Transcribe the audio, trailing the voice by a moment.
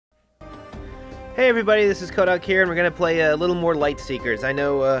Hey everybody, this is Kohdok here, and we're going to play a little more Lightseekers. I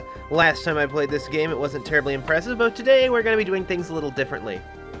know last time I played this game it wasn't terribly impressive, but today we're going to be doing things a little differently.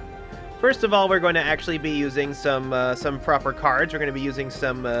 First of all, we're going to actually be using some proper cards. We're going to be using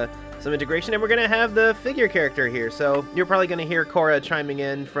some integration, and we're going to have the figure character here. So you're probably going to hear Cora chiming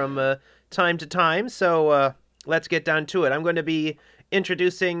in from time to time, so let's get down to it. I'm going to be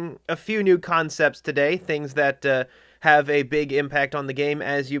introducing a few new concepts today, things that have a big impact on the game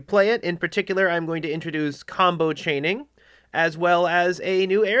as you play it. In particular, I'm going to introduce combo chaining, as well as a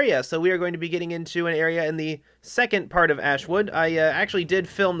new area. So we are going to be getting into an area in the second part of Ashwood. I actually did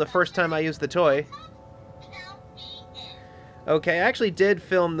film the first time I used the toy. Okay, I actually did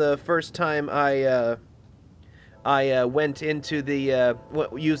film the first time I went into the,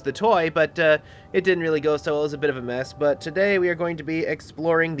 used the toy, but it didn't really go so well. It was a bit of a mess. But today we are going to be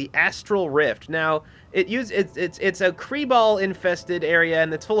exploring the Astral Rift. Now, it's a Kreebal infested area,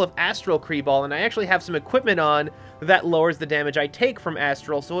 and it's full of Astral Kreebal, and I actually have some equipment on that lowers the damage I take from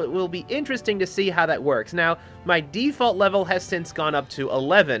Astral, so it will be interesting to see how that works. Now, my default level has since gone up to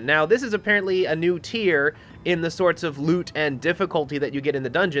 11. Now, this is apparently a new tier in the sorts of loot and difficulty that you get in the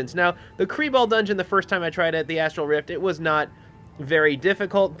dungeons. Now, the Kreebal dungeon, the first time I tried it, the Astral Rift, it was not very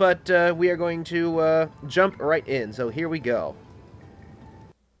difficult, but we are going to jump right in, so here we go.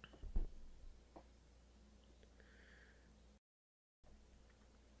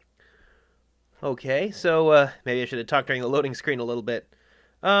 Okay, so maybe I should have talked during the loading screen a little bit.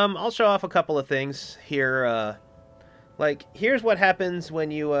 I'll show off a couple of things here. Like, here's what happens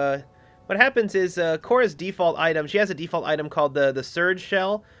when you... what happens is Cora's default item, she has a default item called the Surge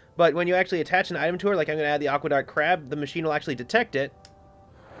Shell, but when you actually attach an item to her, like I'm going to add the Aqueduct Crab, the machine will actually detect it.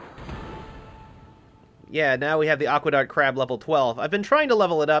 Yeah, now we have the Aqueduct Crab level 12. I've been trying to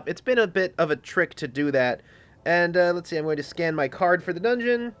level it up. It's been a bit of a trick to do that. And let's see, I'm going to scan my card for the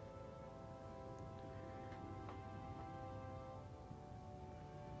dungeon.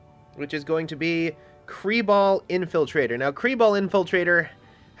 Which is going to be Kreebal Infiltrator. Now, Kreebal Infiltrator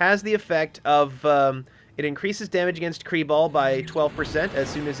has the effect of, it increases damage against Kreebal by 12% as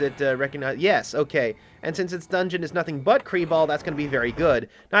soon as it recognizes... Yes, okay. And since its dungeon is nothing but Kreebal, that's going to be very good.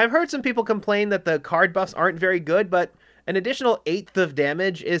 Now, I've heard some people complain that the card buffs aren't very good, but an additional 1/8 of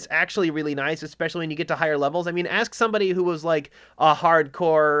damage is actually really nice, especially when you get to higher levels. I mean, ask somebody who was like a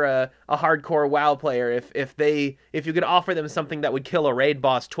hardcore WoW player if you could offer them something that would kill a raid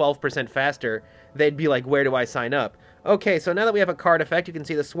boss 12% faster, they'd be like, where do I sign up? Okay, so now that we have a card effect, you can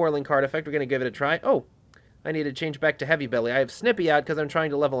see the swirling card effect. We're going to give it a try. Oh, I need to change back to Heavy Belly. I have Snippy out because I'm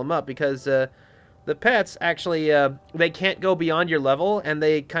trying to level him up, because the pets actually, they can't go beyond your level, and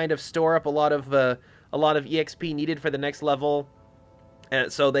they kind of store up a lot of EXP needed for the next level,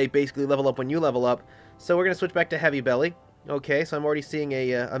 and so they basically level up when you level up. So we're going to switch back to Heavy Belly. Okay, so I'm already seeing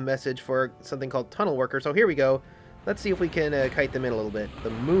a message for something called Tunnel Worker, so here we go. Let's see if we can kite them in a little bit.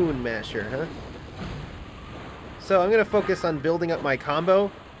 The Moon Masher, huh? So I'm going to focus on building up my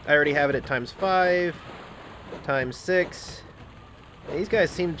combo. I already have it at ×5, ×6. These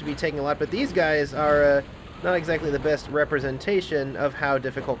guys seem to be taking a lot, but these guys are not exactly the best representation of how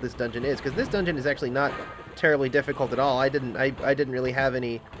difficult this dungeon is, because this dungeon is actually not terribly difficult at all. I didn't really have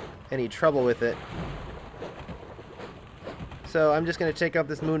any trouble with it. So I'm just going to take up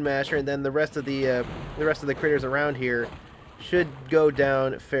this Moon Masher, and then the rest of the critters around here should go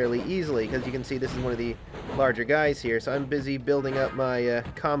down fairly easily, because you can see this is one of the larger guys here. So I'm busy building up my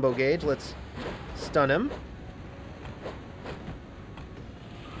combo gauge. Let's stun him.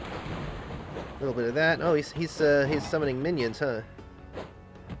 A little bit of that. Oh, he's summoning minions, huh?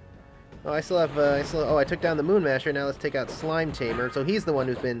 Oh, I took down the Moon Masher. Now let's take out Slime Tamer. So he's the one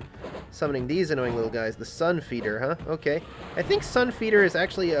who's been summoning these annoying little guys. The Sun Feeder, huh? Okay. I think Sun Feeder is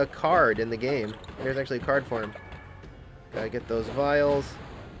actually a card in the game. There's actually a card for him. Gotta get those vials.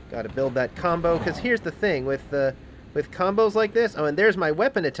 Gotta build that combo. Because here's the thing with combos like this. Oh, and there's my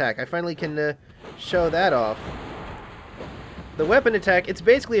weapon attack. I finally can show that off. The weapon attack, it's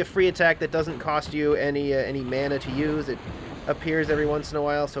basically a free attack that doesn't cost you any mana to use. It appears every once in a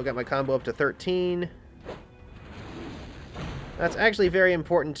while, so I got my combo up to 13. That's actually very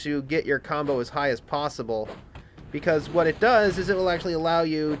important to get your combo as high as possible, because what it does is it will actually allow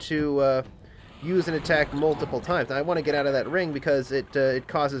you to use an attack multiple times. Now, I want to get out of that ring because it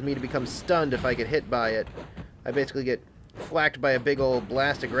causes me to become stunned if I get hit by it. I basically get flacked by a big old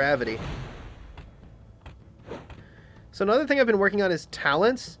blast of gravity. So another thing I've been working on is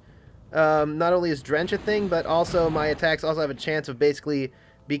talents. Not only is Drench a thing, but also my attacks also have a chance of basically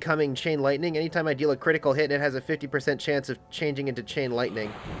becoming Chain Lightning. Anytime I deal a critical hit, it has a 50% chance of changing into Chain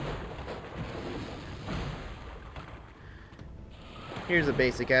Lightning. Here's a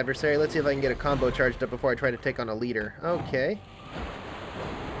basic adversary. Let's see if I can get a combo charged up before I try to take on a leader. Okay.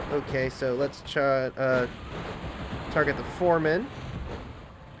 Okay, so let's target the foreman.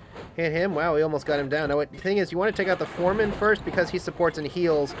 Hit him. Wow, we almost got him down. Now, the thing is, you want to take out the foreman first because he supports and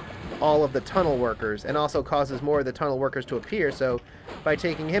heals all of the tunnel workers and also causes more of the tunnel workers to appear. So by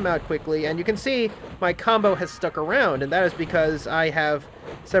taking him out quickly, and you can see my combo has stuck around, and that is because I have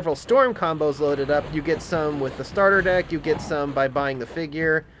several storm combos loaded up. You get some with the starter deck, you get some by buying the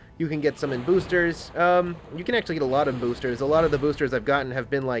figure, you can get some in boosters. You can actually get a lot of boosters. A lot of the boosters I've gotten have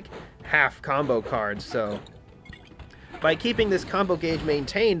been like half combo cards, so by keeping this combo gauge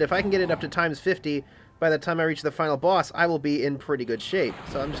maintained, if I can get it up to times 50 by the time I reach the final boss, I will be in pretty good shape.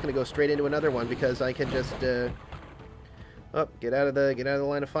 So I'm just going to go straight into another one because I can just oh, get out of the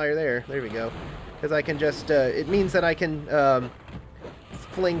line of fire there. There we go. Because I can just it means that I can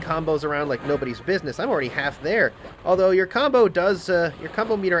fling combos around like nobody's business. I'm already half there. Although your combo does your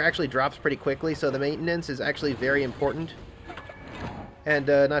combo meter actually drops pretty quickly, so the maintenance is actually very important. And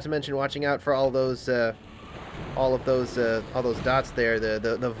not to mention watching out for all those dots there,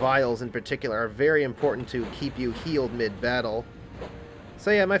 the vials in particular, are very important to keep you healed mid-battle.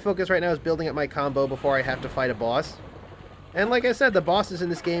 So yeah, my focus right now is building up my combo before I have to fight a boss. And like I said, the bosses in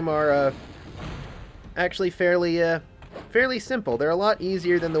this game are actually fairly simple. They're a lot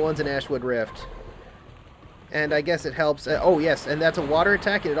easier than the ones in Ashwood Rift. And I guess it helps... oh yes, and that's a water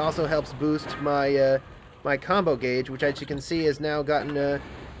attack, and it also helps boost my, my combo gauge, which as you can see has now gotten...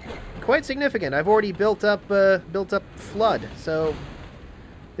 quite significant. I've already built up Flood, so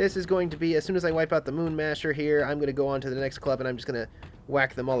this is going to be, as soon as I wipe out the Moon Masher here, I'm going to go on to the next club, and I'm just going to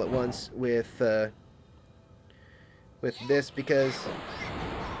whack them all at once with this, because...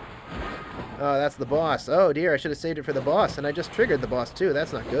 oh, that's the boss. Oh dear, I should have saved it for the boss, and I just triggered the boss too.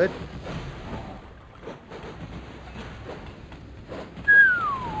 That's not good.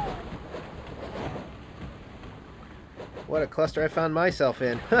 What a cluster I found myself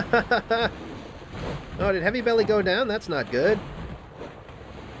in. Oh, did Heavy Belly go down? That's not good.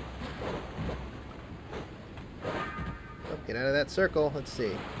 Oh, get out of that circle. Let's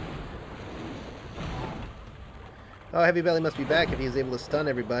see. Oh, Heavy Belly must be back if he was able to stun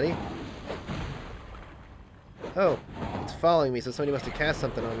everybody. Oh, it's following me, so somebody must have cast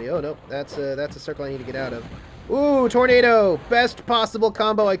something on me. Oh, no, that's a circle I need to get out of. Ooh, Tornado! Best possible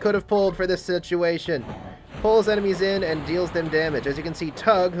combo I could have pulled for this situation. Pulls enemies in and deals them damage. As you can see,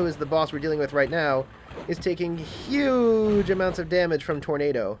 Tug, who is the boss we're dealing with right now, is taking huge amounts of damage from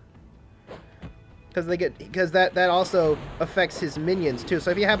Tornado. Because that also affects his minions too. So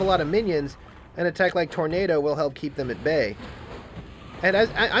if you have a lot of minions, an attack like Tornado will help keep them at bay. And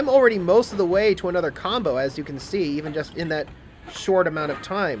I'm already most of the way to another combo, as you can see, even just in that short amount of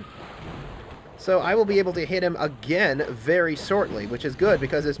time. So I will be able to hit him again very shortly, which is good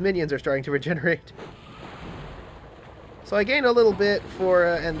because his minions are starting to regenerate. So I gained a little bit for,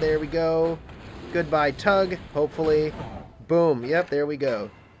 and there we go. Goodbye, Tug, hopefully. Boom, yep, there we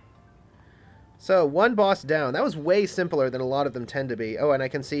go. So, one boss down. That was way simpler than a lot of them tend to be. Oh, and I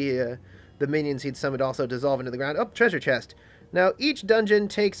can see the minions he'd summoned also dissolve into the ground. Oh, treasure chest. Now, each dungeon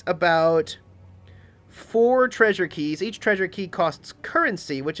takes about 4 treasure keys. Each treasure key costs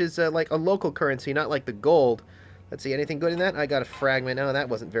currency, which is like a local currency, not like the gold. Let's see, anything good in that? I got a fragment. Oh, that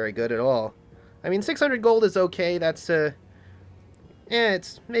wasn't very good at all. I mean, 600 gold is okay. That's,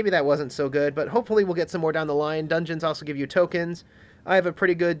 maybe that wasn't so good, but hopefully we'll get some more down the line. Dungeons also give you tokens. I have a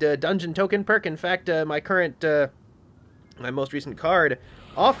pretty good dungeon token perk. In fact, my most recent card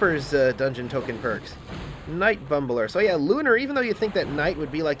offers dungeon token perks. Night Bumbler. So yeah, Lunar, even though you think that Night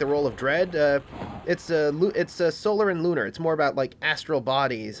would be like the role of Dread, it's Solar and Lunar. It's more about like astral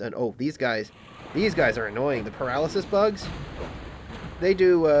bodies, and oh, these guys are annoying. The paralysis bugs, they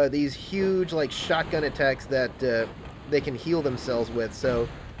do these huge like shotgun attacks that they can heal themselves with, so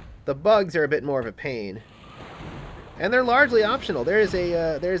the bugs are a bit more of a pain. And they're largely optional. That's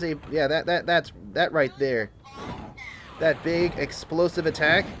right there. That big explosive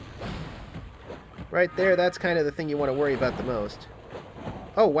attack right there, that's kind of the thing you want to worry about the most.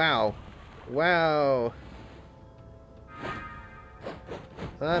 Oh, wow. Wow.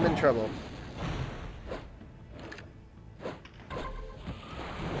 I'm in trouble.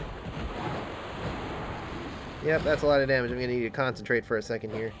 Yep, that's a lot of damage. I'm going to need to concentrate for a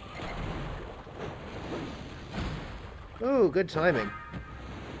second here. Ooh, good timing.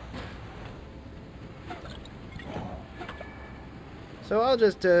 So I'll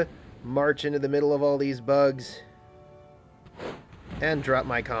just march into the middle of all these bugs and drop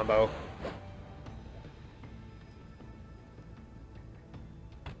my combo.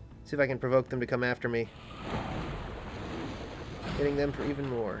 See if I can provoke them to come after me. hitting them for even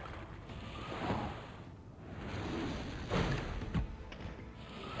more.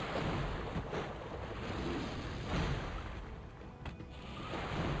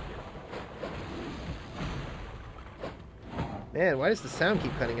 Man, why does the sound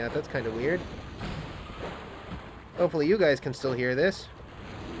keep cutting out? That's kind of weird. Hopefully you guys can still hear this.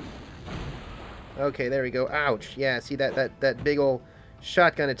 Okay, there we go. Ouch. Yeah, see that big ol'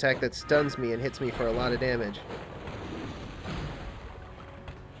 shotgun attack that stuns me and hits me for a lot of damage.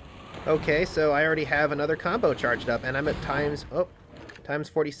 Okay, so I already have another combo charged up, and I'm at times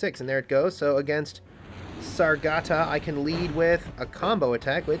 46, and there it goes. So against Sargata, I can lead with a combo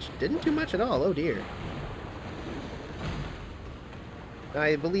attack, which didn't do much at all. Oh dear.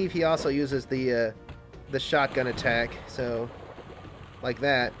 I believe he also uses the shotgun attack, so like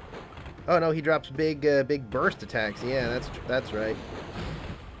that. Oh no, he drops big burst attacks. Yeah, that's right.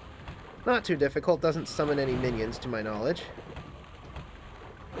 Not too difficult. Doesn't summon any minions, to my knowledge.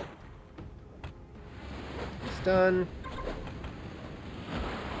 Stun.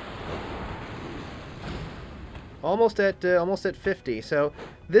 Almost at 50. So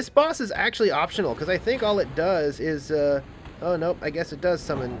this boss is actually optional because I think all it does is oh nope, I guess it does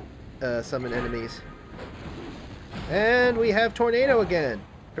summon enemies. And we have Tornado again.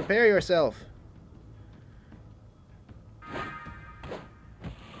 Prepare yourself.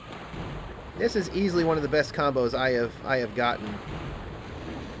 This is easily one of the best combos I have gotten.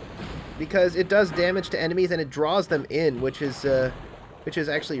 Because it does damage to enemies and it draws them in, which is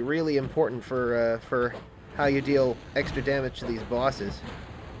actually really important for how you deal extra damage to these bosses.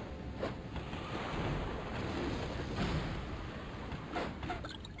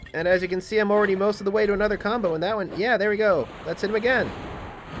 And as you can see, I'm already most of the way to another combo, and that one, yeah, there we go. Let's hit him again.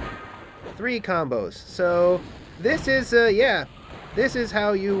 3 combos. So this is yeah, this is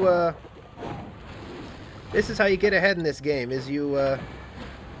how you get ahead in this game. Is you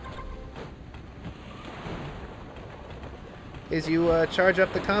charge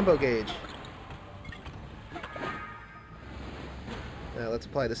up the combo gauge. Now let's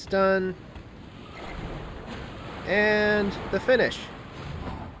apply the stun and the finish.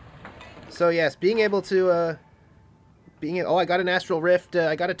 So yes, being able to, oh, I got an Astral Rift,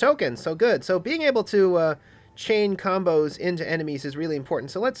 I got a token, so good. So being able to chain combos into enemies is really important.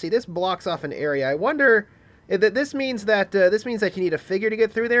 So let's see, this blocks off an area. I wonder if this means that you need a figure to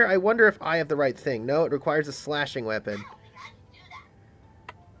get through there. I wonder if I have the right thing. No, it requires a slashing weapon.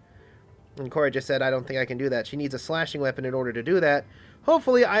 And Cora just said, I don't think I can do that. She needs a slashing weapon in order to do that.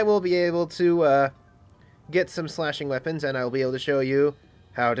 Hopefully I will be able to get some slashing weapons, and I will be able to show you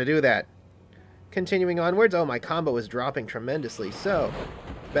how to do that. Continuing onwards, oh, my combo is dropping tremendously, so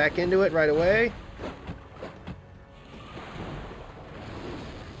back into it right away.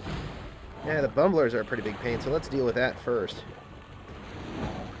 Yeah, the bumblers are a pretty big pain, so let's deal with that first.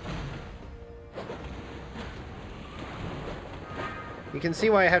 You can see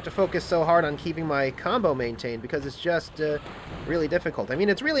why I have to focus so hard on keeping my combo maintained, because it's just really difficult. I mean,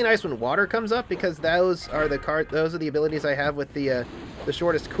 it's really nice when water comes up, because those are the abilities I have with the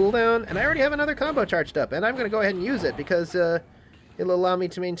shortest cooldown, and I already have another combo charged up, and I'm going to go ahead and use it, because it'll allow me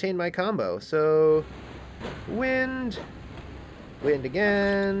to maintain my combo. So, wind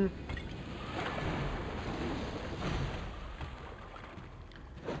again.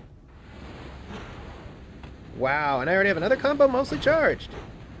 Wow, and I already have another combo mostly charged.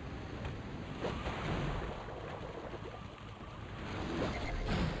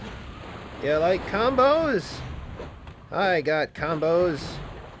 You like combos? I got combos.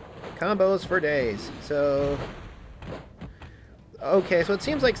 Combos for days. So, okay, so it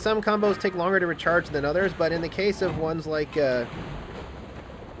seems like some combos take longer to recharge than others, but in the case of ones like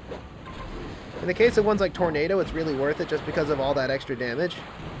Tornado, it's really worth it just because of all that extra damage.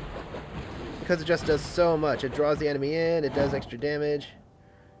 Because it just does so much. It draws the enemy in, it does extra damage,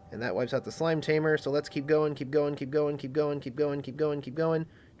 and that wipes out the slime tamer. So let's keep going, keep going, keep going, keep going, keep going, keep going, keep going.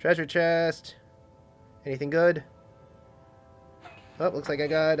 Treasure chest. Anything good? Oh, looks like I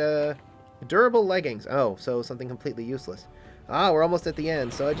got durable leggings. Oh, so something completely useless. Ah, we're almost at the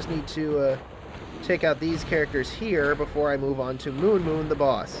end, so I just need to take out these characters here before I move on to Moon the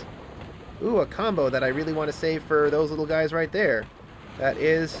boss. Ooh, a combo that I really want to save for those little guys right there. That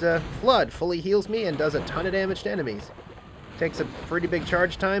is Flood. Fully heals me and does a ton of damage to enemies. Takes a pretty big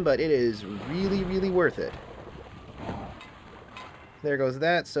charge time, but it is really, really worth it. There goes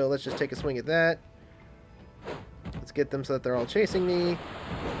that, so let's just take a swing at that. Let's get them so that they're all chasing me.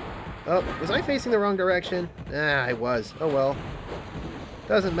 Oh, was I facing the wrong direction? Ah, I was. Oh well.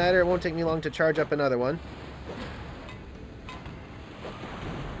 Doesn't matter, it won't take me long to charge up another one.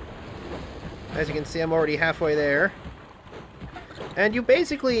 As you can see, I'm already halfway there. And you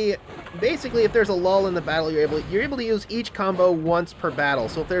basically, if there's a lull in the battle, you're able to use each combo once per battle.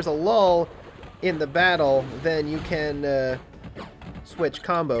 So if there's a lull in the battle, then you can switch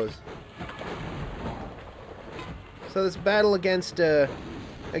combos. So this battle against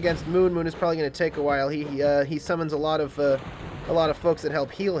Moon Moon is probably going to take a while. He summons a lot of folks that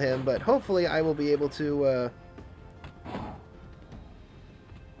help heal him, but hopefully I will be able to.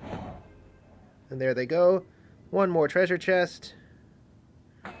 And there they go. One more treasure chest.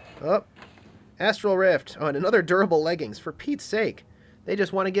 Oh, Astral Rift. Oh, and another durable leggings. For Pete's sake. They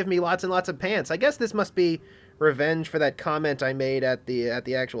just want to give me lots and lots of pants. I guess this must be revenge for that comment I made at the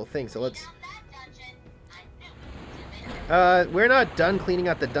actual thing. So let's... we're not done cleaning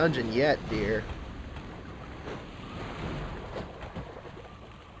out the dungeon yet, dear.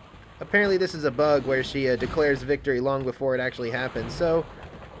 Apparently this is a bug where she declares victory long before it actually happens. So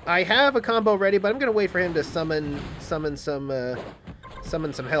I have a combo ready, but I'm going to wait for him to summon some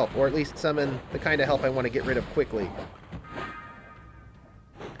help, or at least summon the kind of help I want to get rid of quickly.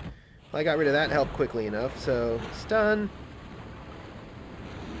 Well, I got rid of that help quickly enough, so stun.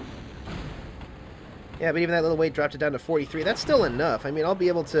 Yeah, but even that little weight dropped it down to 43. That's still enough. I mean, I'll be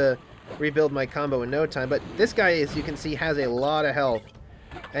able to rebuild my combo in no time, but this guy, as you can see, has a lot of health.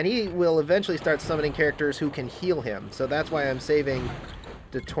 And he will eventually start summoning characters who can heal him, so that's why I'm saving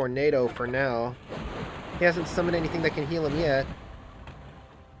the Tornado for now. He hasn't summoned anything that can heal him yet.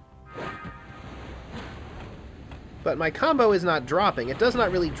 But my combo is not dropping. It does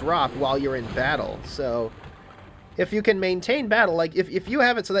not really drop while you're in battle, so if you can maintain battle, like if you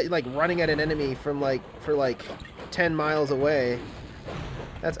have it so that you're like running at an enemy from for 10 miles away,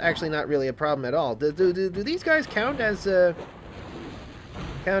 that's actually not really a problem at all. Do these guys count as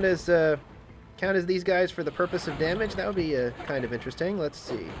these guys for the purpose of damage? That would be kind of interesting. Let's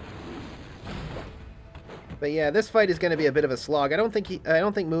see. But yeah, this fight is going to be a bit of a slog. I don't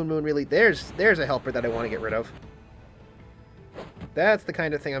think Moon Moon really... There's a helper that I want to get rid of. That's the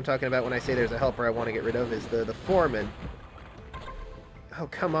kind of thing I'm talking about when I say there's a helper I want to get rid of, is the foreman. Oh,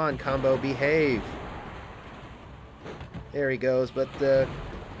 come on, combo, behave. There he goes, but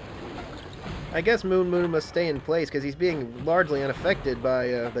I guess Moon Moon must stay in place because he's being largely unaffected by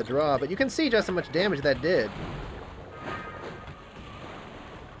the draw, but you can see just how much damage that did.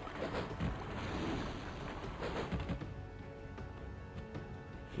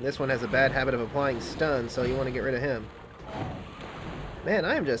 And this one has a bad habit of applying stun, so you want to get rid of him. Man,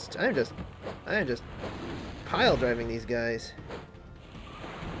 I am just pile driving these guys.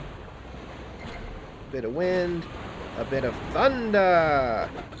 A bit of wind, a bit of thunder.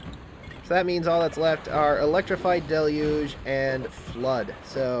 So that means all that's left are Electrified Deluge and Flood.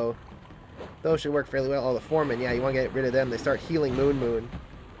 So those should work fairly well. Oh, the Foreman, yeah, you want to get rid of them. They start healing Moon Moon.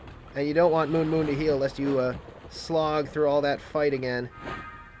 And you don't want Moon Moon to heal lest you slog through all that fight again.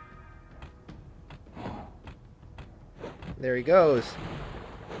 There he goes.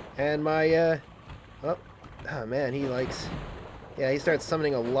 And my, oh man, he likes... Yeah, he starts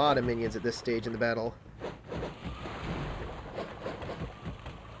summoning a lot of minions at this stage in the battle.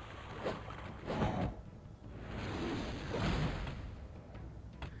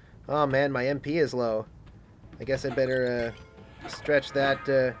 Oh man, my MP is low. I guess I better stretch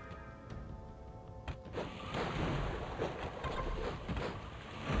that...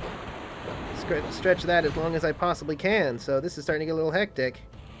 stretch that as long as I possibly can. So this is starting to get a little hectic.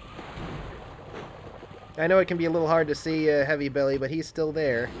 I know it can be a little hard to see Heavy Belly, but he's still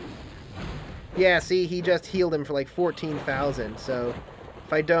there. Yeah, see, he just healed him for like 14,000. So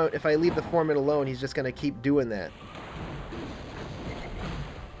if I leave the Foreman alone, he's just gonna keep doing that.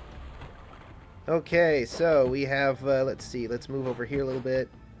 Okay, so we have, let's see, let's move over here a little bit.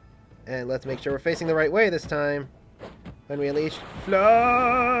 And let's make sure we're facing the right way this time. When we unleash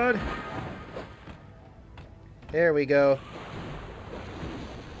Flood! There we go.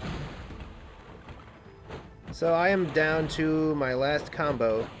 So I am down to my last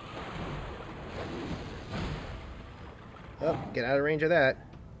combo. Oh, get out of range of that.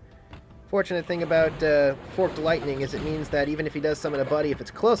 Fortunate thing about Forked Lightning is it means that even if he does summon a buddy, if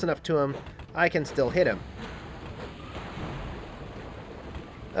it's close enough to him, I can still hit him.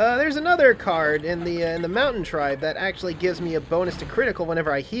 There's another card in the Mountain Tribe that actually gives me a bonus to critical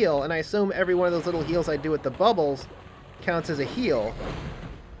whenever I heal, and I assume every one of those little heals I do with the bubbles counts as a heal.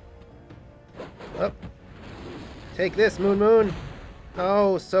 Oh. Take this, Moon Moon!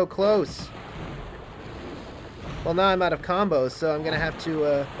 Oh, so close. Well, now I'm out of combos, so I'm gonna have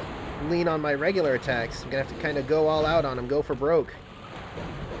to lean on my regular attacks. I'm gonna have to kind of go all out on him, go for broke.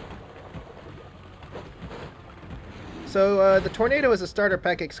 So, the Tornado is a starter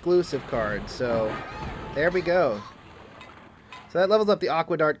pack exclusive card, so there we go. So that levels up the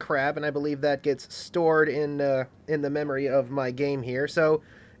Aqua Dart Crab, and I believe that gets stored in the memory of my game here. So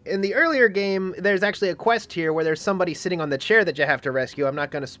in the earlier game, there's actually a quest here where there's somebody sitting on the chair that you have to rescue. I'm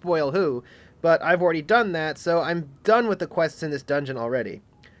not going to spoil who, but I've already done that, so I'm done with the quests in this dungeon already.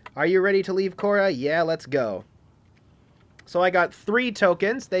 Are you ready to leave, Cora? Yeah, let's go. So I got 3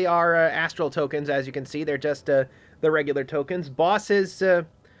 tokens. They are Astral tokens, as you can see. They're just the regular tokens. Bosses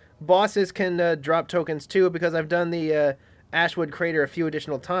can drop tokens too, because I've done the Ashwood Crater a few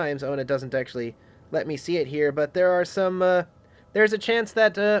additional times. Oh, and it doesn't actually let me see it here, but there are some... there's a chance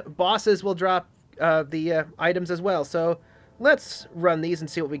that bosses will drop the items as well. So let's run these and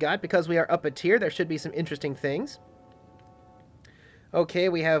see what we got. Because we are up a tier, there should be some interesting things. Okay,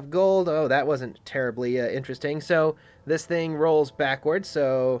 we have gold. Oh, that wasn't terribly interesting. So this thing rolls backwards,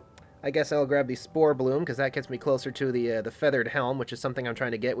 so I guess I'll grab the Spore Bloom, because that gets me closer to the Feathered Helm, which is something I'm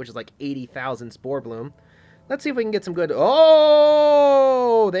trying to get, which is like 80,000 Spore Bloom. Let's see if we can get some good...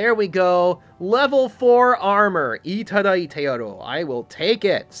 Oh, there we go. Level 4 armor. Itadaite. I will take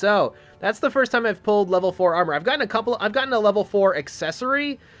it. So that's the first time I've pulled level 4 armor. I've gotten a level 4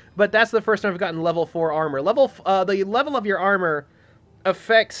 accessory, but that's the first time I've gotten level 4 armor. The level of your armor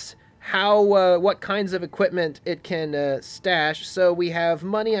affects how what kinds of equipment it can stash. So we have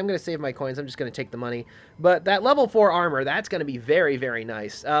money. I'm going to save my coins. I'm just going to take the money. But that level 4 armor, that's going to be very, very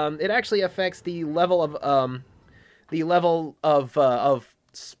nice. It actually affects the level of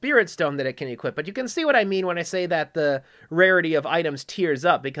Spirit Stone that it can equip. But you can see what I mean when I say that the rarity of items tiers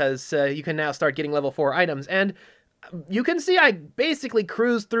up, because you can now start getting level 4 items. And you can see I basically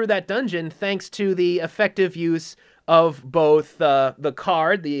cruised through that dungeon thanks to the effective use of both the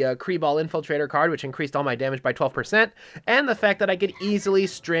card, the Kreebal Infiltrator card, which increased all my damage by 12%, and the fact that I could easily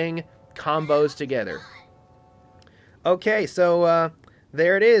string combos together. Okay, so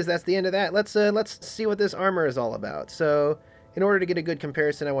there it is. That's the end of that. Let's see what this armor is all about. So in order to get a good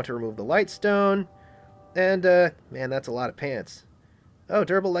comparison, I want to remove the Lightstone. And, man, that's a lot of pants. Oh,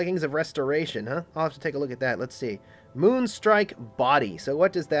 durable leggings of restoration, huh? I'll have to take a look at that. Let's see. Moonstrike body. So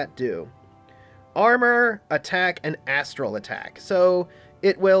what does that do? Armor, attack, and astral attack. So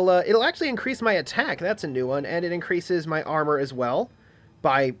it'll actually increase my attack. That's a new one. And it increases my armor as well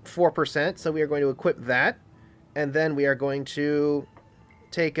by 4%. So we are going to equip that. And then we are going to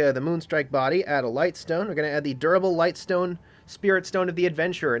take the Moonstrike body, add a Lightstone. We're going to add the durable Lightstone Spirit Stone of the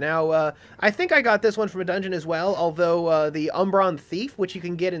Adventurer. Now, I think I got this one from a dungeon as well, although the Umbron Thief, which you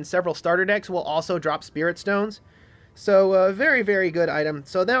can get in several starter decks, will also drop Spirit Stones. So, very, very good item.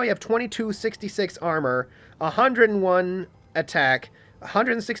 So now we have 2266 armor, 101 attack,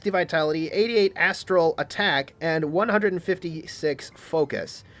 160 vitality, 88 astral attack, and 156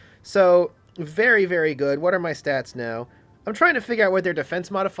 focus. So, very, very good. What are my stats now? I'm trying to figure out what their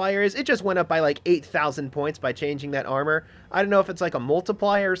defense modifier is. It just went up by like 8,000 points by changing that armor. I don't know if it's like a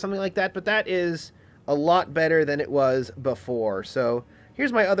multiplier or something like that, but that is a lot better than it was before. So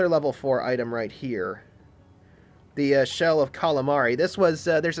here's my other level 4 item right here. The Shell of Calamari. This was,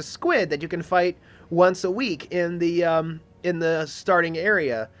 there's a squid that you can fight once a week in the starting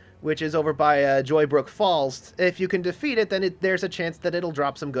area, which is over by Joybrook Falls. If you can defeat it, then there's a chance that it'll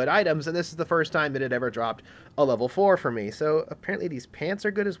drop some good items, and this is the first time that it ever dropped a level 4 for me. So apparently these pants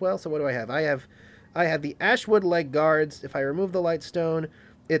are good as well. So what do I have? I have the Ashwood Leg Guards. If I remove the Lightstone,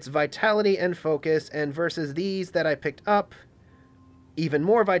 it's Vitality and Focus, and versus these that I picked up, even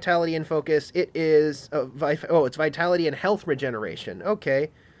more Vitality and Focus, it is... it's Vitality and Health Regeneration.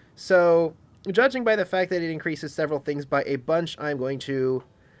 Okay, so judging by the fact that it increases several things by a bunch, I'm going to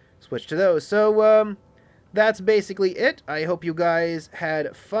switch to those. So, that's basically it. I hope you guys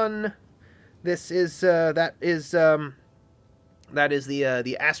had fun. This is, that is the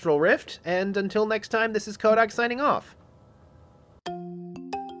Astral Rift, and until next time, this is Kohdok signing off.